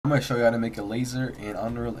going to show you how to make a laser in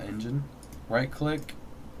Unreal Engine. Right click,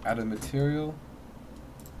 add a material,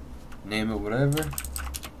 name it whatever,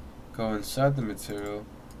 go inside the material.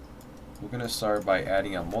 We're going to start by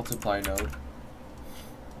adding a multiply node.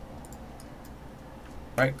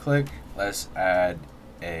 Right click, let's add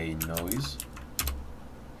a noise,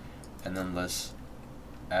 and then let's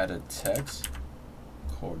add a text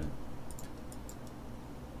coordinate.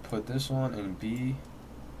 Put this one in B,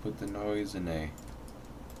 put the noise in A.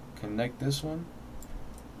 Connect this one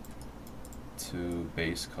to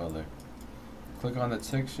base color. Click on the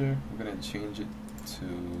texture, we're going to change it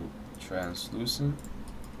to translucent,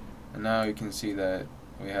 and now you can see that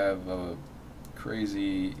we have a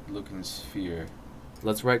crazy looking sphere.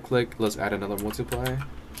 Let's right click, let's add another multiply.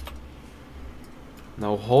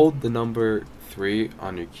 Now hold the number 3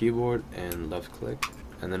 on your keyboard and left click,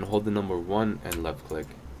 and then hold the number 1 and left click.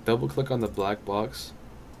 Double click on the black box.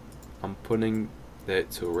 I'm putting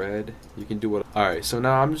it to red. You can do what. Alright, so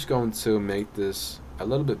now I'm just going to make this a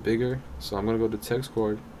little bit bigger. So I'm gonna go to text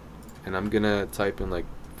cord and I'm gonna type in like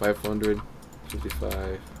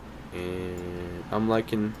 555, and I'm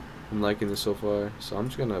liking this so far. So I'm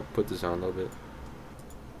just gonna put this on a little bit.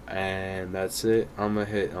 And that's it. I'm gonna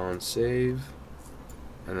hit on save,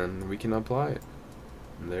 and then we can apply it.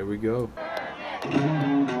 And there we go.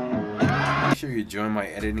 Make sure you join my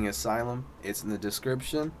editing asylum. It's in the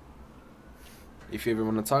description. If you ever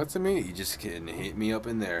want to talk to me, you just can hit me up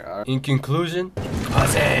in there. In conclusion,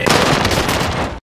 pussy!